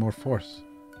move with more force.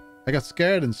 I got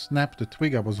scared and snapped the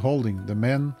twig I was holding. The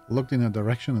men looked in a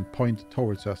direction and pointed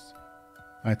towards us.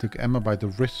 I took Emma by the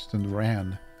wrist and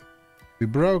ran. We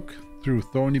broke through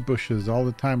thorny bushes, all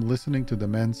the time listening to the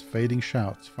men's fading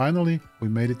shouts. Finally, we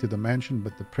made it to the mansion,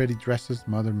 but the pretty dresses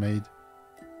Mother made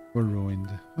were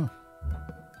ruined. Huh.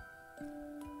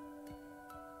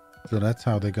 So that's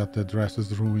how they got their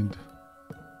dresses ruined.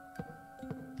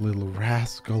 Little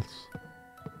rascals.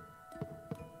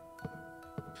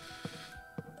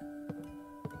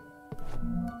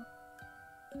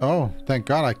 Oh, thank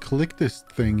God I clicked this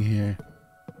thing here.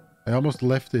 I almost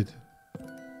left it.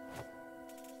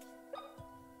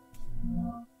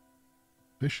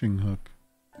 Fishing hook.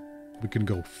 We can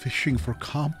go fishing for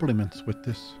compliments with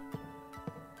this.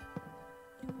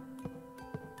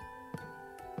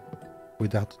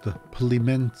 Without the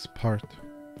pliments part.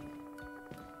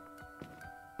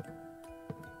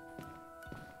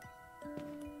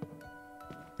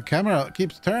 The camera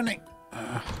keeps turning.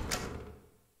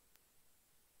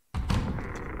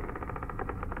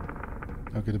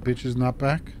 Okay, the bitch is not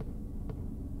back.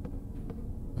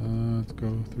 Let's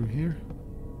go through here.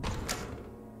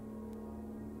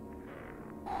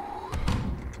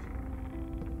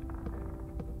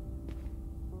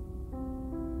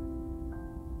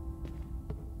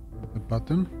 The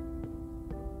button.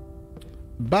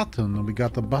 Button. We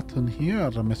got the button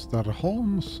here, Mr.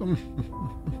 Holmes.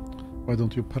 Why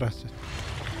don't you press it?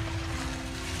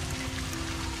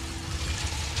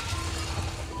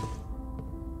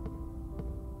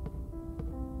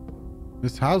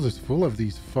 This house is full of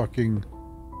these fucking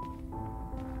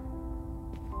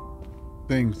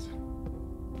things.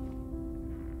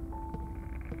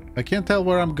 I can't tell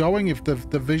where I'm going if the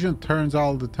vision turns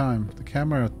all the time. The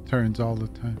camera turns all the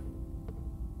time.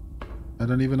 I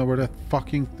don't even know where that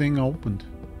fucking thing opened.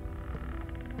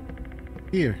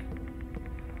 Here.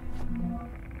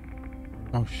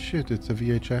 Oh shit, it's a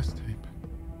VHS tape.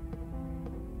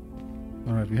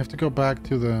 Alright, we have to go back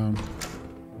to the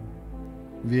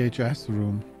VHS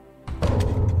room.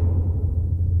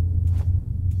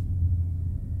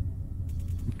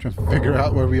 I'm trying to figure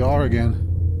out where we are again.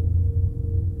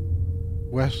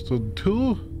 Westwood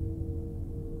 2?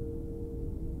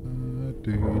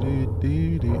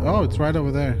 Oh, it's right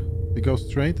over there. We go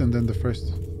straight and then the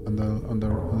first on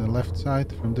the left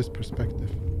side from this perspective.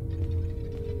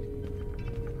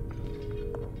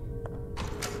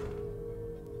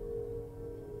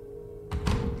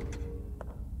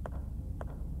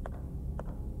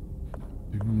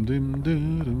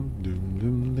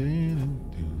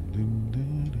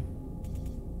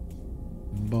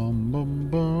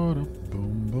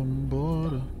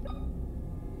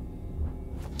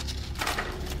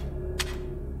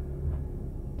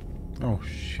 Oh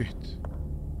shit.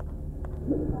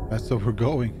 That's where we're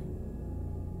going.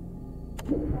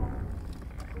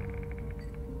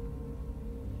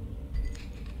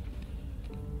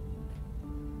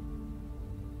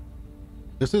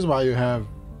 This is why you have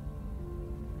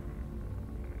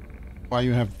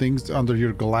things under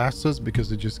your glasses,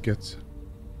 because it just gets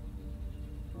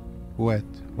wet.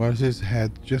 Was his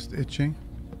head just itching?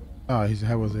 Oh, his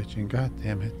head was itching. God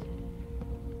damn it.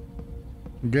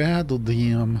 God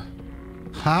damn.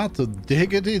 Hot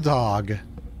diggity dog.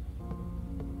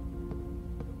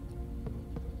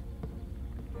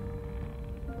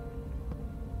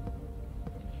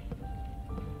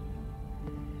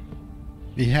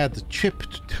 He had a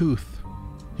chipped tooth.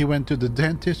 He went to the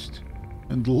dentist.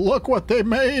 And look what they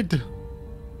made!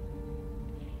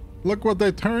 Look what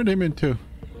they turned him into.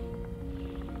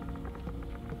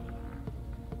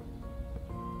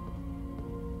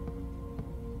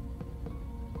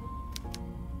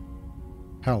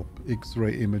 Help,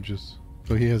 X-ray images.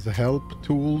 So he has the help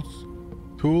tools.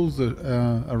 Tools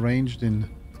arranged in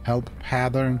help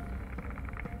pattern.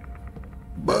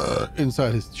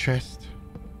 Inside his chest.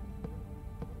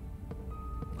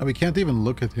 And we can't even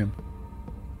look at him.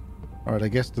 Alright, I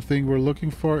guess the thing we're looking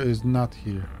for is not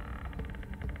here.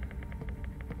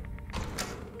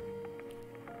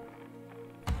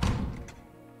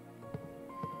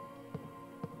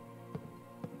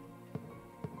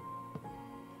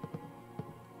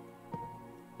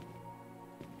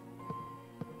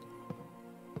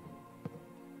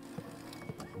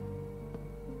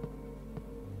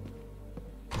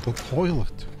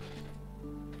 toilet.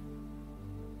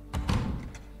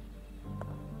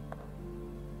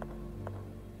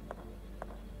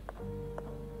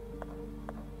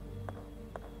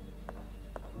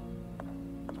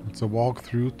 It's a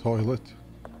walk-through toilet.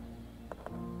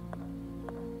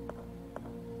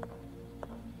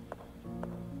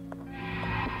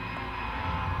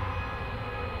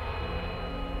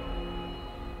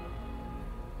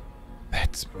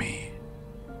 That's me.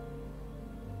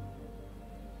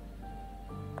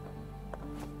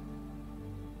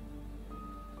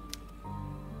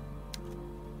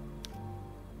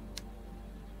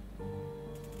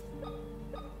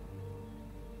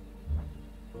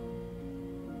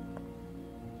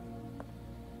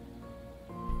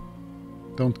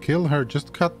 Don't kill her,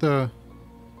 just cut the...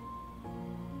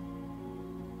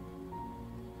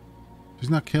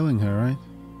 She's not killing her, right?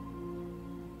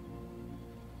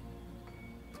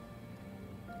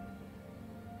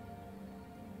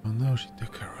 Oh no, she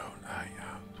took her own eye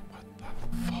out. What the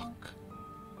fuck?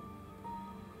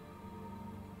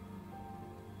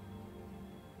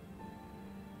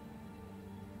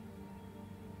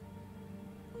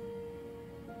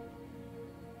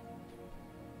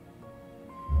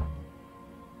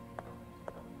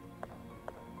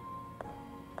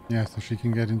 Yeah, so she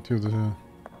can get into the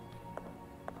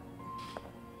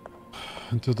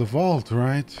vault,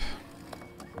 right?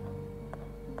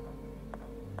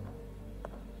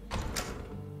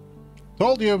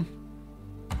 Told you.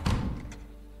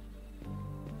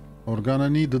 We're gonna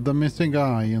need the missing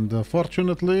eye, and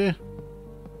fortunately,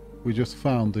 we just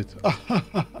found it.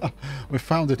 We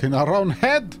found it in our own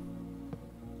head.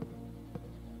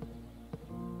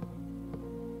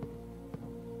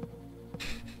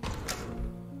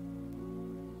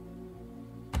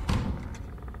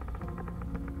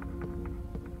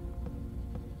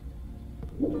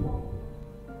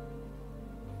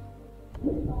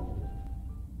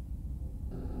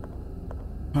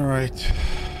 All right,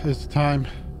 it's time.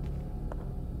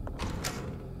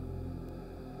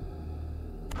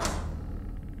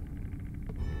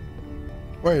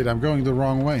 Wait, I'm going the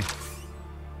wrong way.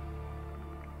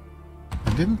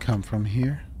 I didn't come from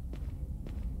here.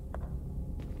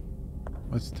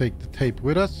 Let's take the tape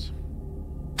with us.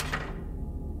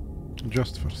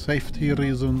 Just for safety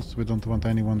reasons. We don't want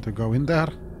anyone to go in there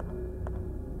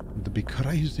and be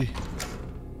crazy.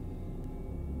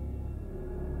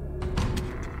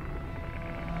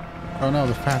 Oh no,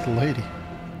 the fat lady.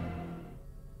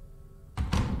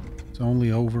 It's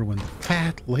only over when the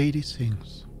fat lady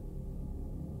sings.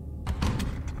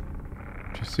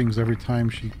 She sings every time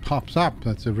she pops up.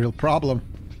 That's a real problem.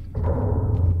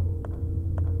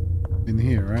 In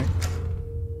here, right?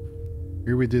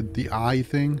 Here we did the eye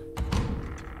thing.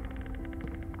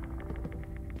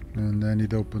 And then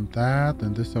it opened that,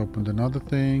 and this opened another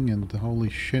thing, and holy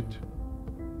shit.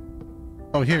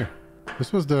 Oh, here.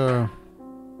 This was the...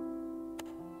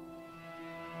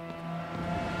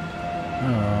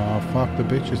 Oh, fuck, the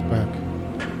bitch is back.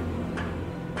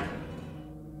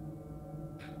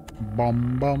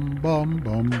 Bum, bum, bum,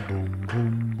 bum, boom,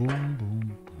 boom, boom,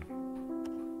 boom.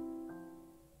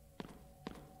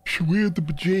 Swear the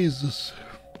bejesus.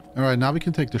 Alright, now we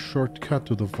can take the shortcut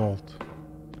to the vault.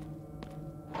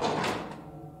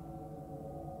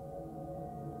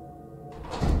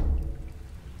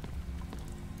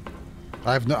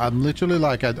 I'm literally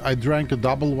like, I drank a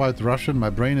double white Russian, my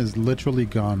brain is literally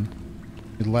gone.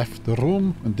 It left the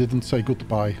room and didn't say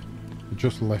goodbye. It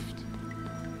just left.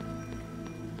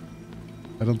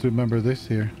 I don't remember this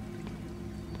here.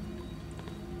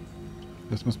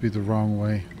 This must be the wrong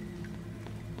way.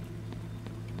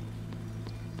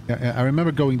 Yeah, I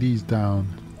remember going these down.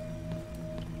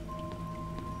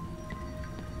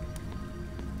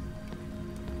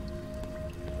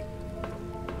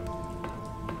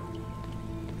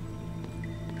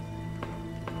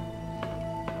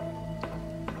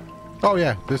 Oh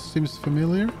yeah, this seems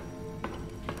familiar.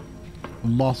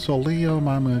 Mausoleum,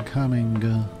 I'm coming.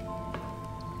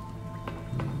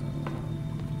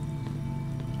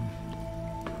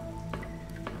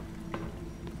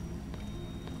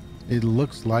 It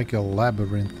looks like a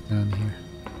labyrinth down here.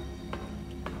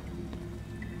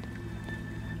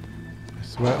 I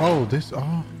swear. Oh, this.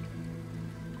 Oh.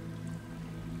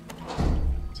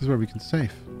 This is where we can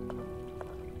save.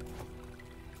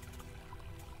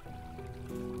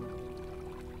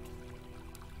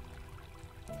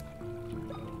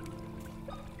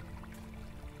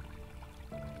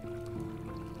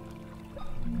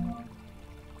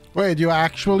 Wait, you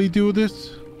actually do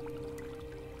this?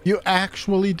 You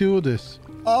actually do this?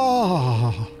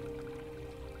 Oh!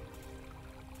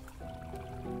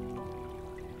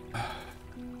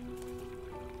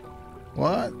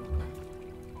 What?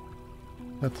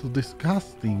 That's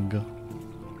disgusting.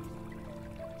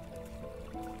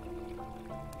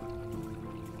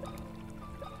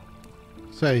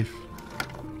 Safe.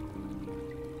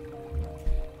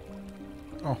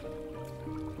 Oh.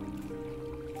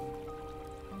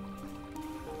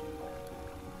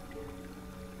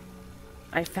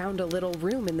 I found a little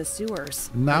room in the sewers.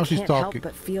 Now she's I can't talking.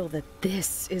 help but feel that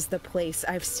this is the place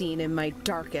I've seen in my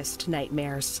darkest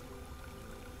nightmares.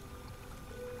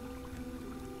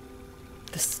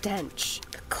 The stench,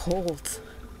 the cold,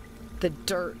 the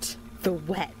dirt, the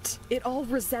wet. It all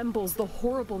resembles the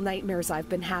horrible nightmares I've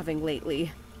been having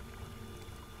lately.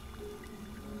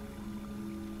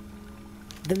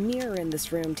 The mirror in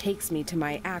this room takes me to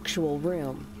my actual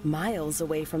room, miles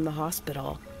away from the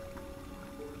hospital.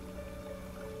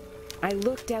 I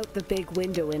looked out the big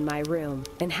window in my room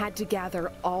and had to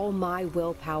gather all my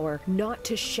willpower not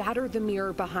to shatter the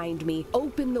mirror behind me,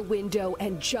 open the window,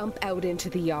 and jump out into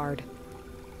the yard.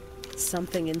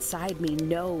 Something inside me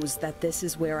knows that this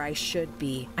is where I should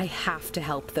be. I have to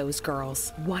help those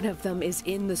girls. One of them is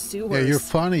in the sewers. Yeah, you're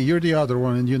funny. You're the other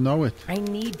one and you know it. I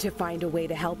need to find a way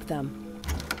to help them.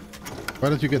 Why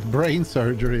don't you get brain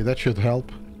surgery? That should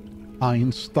help.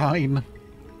 Einstein.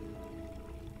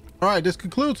 Alright, this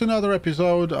concludes another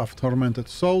episode of Tormented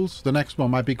Souls. The next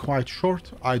one might be quite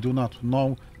short. I do not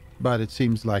know. But it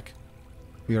seems like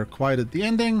we are quite at the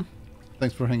ending.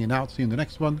 Thanks for hanging out. See you in the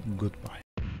next one. Goodbye.